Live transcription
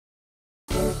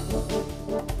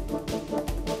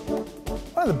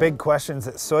One of the big questions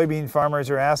that soybean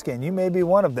farmers are asking, and you may be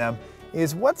one of them,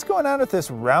 is what's going on with this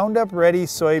Roundup Ready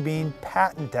soybean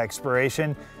patent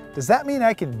expiration? Does that mean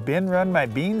I can bin run my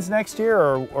beans next year,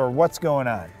 or what's going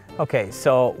on? Okay,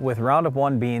 so with Roundup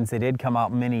 1 beans, they did come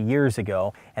out many years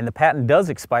ago, and the patent does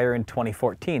expire in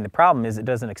 2014. The problem is it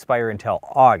doesn't expire until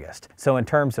August. So in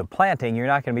terms of planting, you're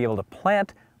not going to be able to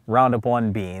plant Roundup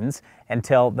 1 beans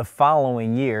until the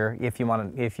following year if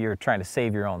you're trying to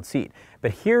save your own seed.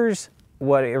 But here's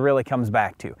what it really comes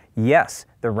back to. Yes,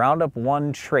 the Roundup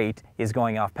 1 trait is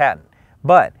going off patent,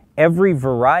 but every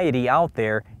variety out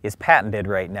there is patented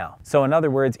right now. So in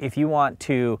other words, if you want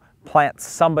to plant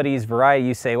somebody's variety,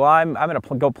 you say, well, I'm going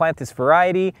to go plant this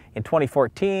variety in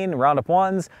 2014, Roundup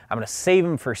 1s. I'm going to save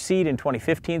them for seed in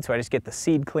 2015, so I just get the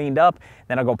seed cleaned up,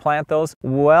 then I'll go plant those.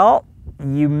 Well,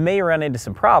 you may run into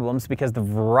some problems because the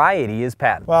variety is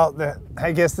patented. Well,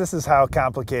 I guess this is how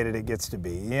complicated it gets to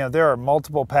be. You know, there are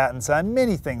multiple patents on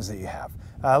many things that you have.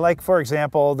 Like, for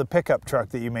example, the pickup truck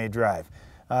that you may drive.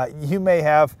 You may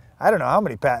have, I don't know how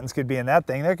many patents could be in that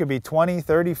thing. There could be 20,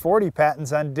 30, 40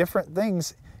 patents on different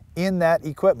things in that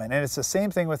equipment. And it's the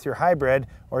same thing with your hybrid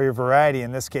or your variety,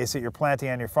 in this case, that you're planting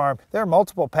on your farm. There are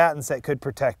multiple patents that could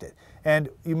protect it. And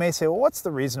you may say, well, what's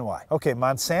the reason why? Okay,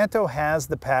 Monsanto has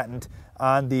the patent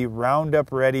on the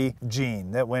Roundup Ready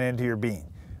gene that went into your bean.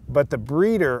 But the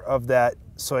breeder of that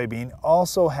soybean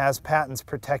also has patents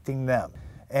protecting them.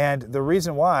 And the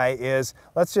reason why is,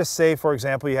 let's just say, for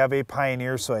example, you have a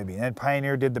Pioneer soybean, and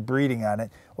Pioneer did the breeding on it.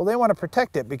 Well, they want to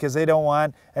protect it because they don't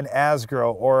want an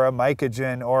Asgrow or a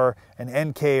Mycogen or an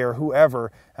NK or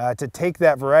whoever to take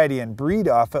that variety and breed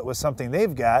off it with something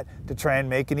they've got to try and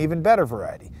make an even better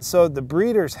variety. So the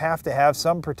breeders have to have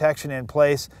some protection in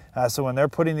place so when they're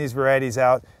putting these varieties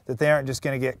out, that they aren't just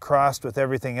going to get crossed with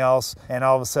everything else and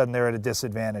all of a sudden they're at a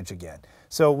disadvantage again.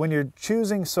 So when you're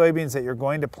choosing soybeans that you're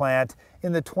going to plant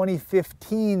in the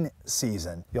 2015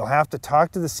 season, you'll have to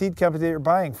talk to the seed company that you're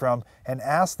buying from and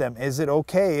ask them, is it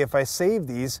okay if I save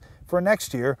these for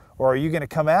next year, or are you going to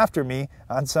come after me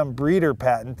on some breeder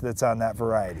patent that's on that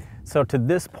variety? So to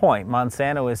this point,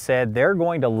 Monsanto has said they're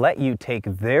going to let you take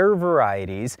their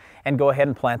varieties and go ahead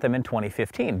and plant them in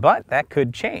 2015, but that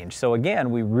could change. So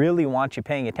again, we really want you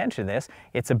paying attention to this.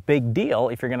 It's a big deal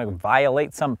if you're going to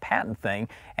violate some patent thing,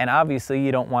 and obviously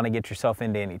you don't want to get yourself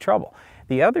into any trouble.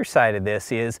 The other side of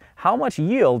this is, how much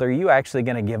yield are you actually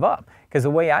going to give up? Because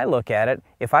the way I look at it,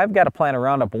 if I've got to plant a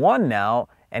Roundup 1 now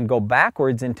and go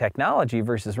backwards in technology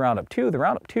versus Roundup 2, the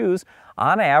Roundup 2s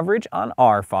on average on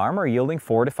our farm are yielding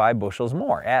 4 to 5 bushels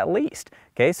more, at least.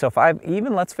 Okay, so if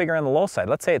let's figure on the low side,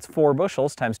 let's say it's 4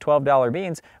 bushels times $12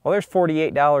 beans, well, there's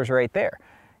 $48 right there.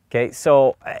 Okay,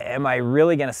 so am I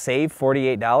really going to save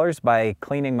 $48 by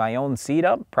cleaning my own seed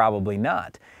up? Probably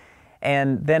not.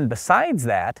 And then besides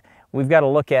that, we've got to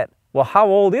look at, well, how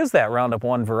old is that Roundup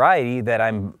 1 variety that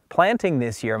I'm planting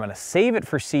this year? I'm going to save it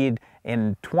for seed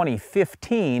in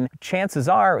 2015. Chances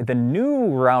are the new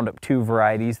Roundup 2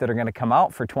 varieties that are going to come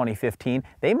out for 2015,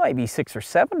 they might be 6 or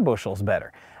 7 bushels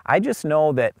better. I just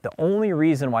know that the only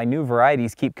reason why new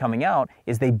varieties keep coming out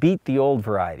is they beat the old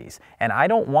varieties. And I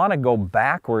don't want to go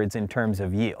backwards in terms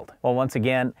of yield. Well, once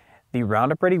again, the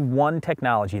Roundup Ready 1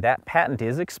 technology, that patent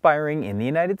is expiring in the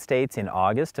United States in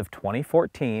August of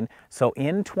 2014. So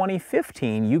in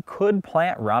 2015, you could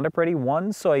plant Roundup Ready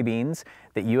 1 soybeans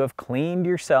that you have cleaned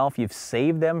yourself, you've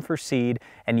saved them for seed,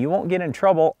 and you won't get in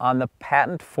trouble on the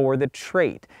patent for the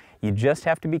trait. You just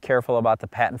have to be careful about the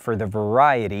patent for the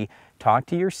variety. Talk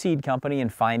to your seed company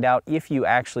and find out if you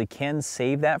actually can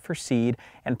save that for seed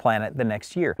and plant it the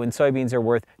next year. When soybeans are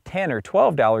worth $10 or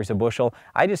 $12 a bushel,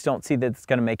 I just don't see that it's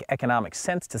going to make economic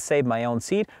sense to save my own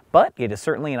seed, but it is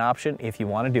certainly an option if you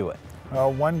want to do it.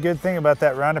 Well, one good thing about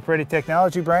that Roundup Ready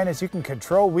technology, Brian, is you can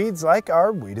control weeds like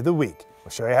our Weed of the Week. We'll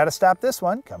show you how to stop this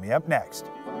one coming up next.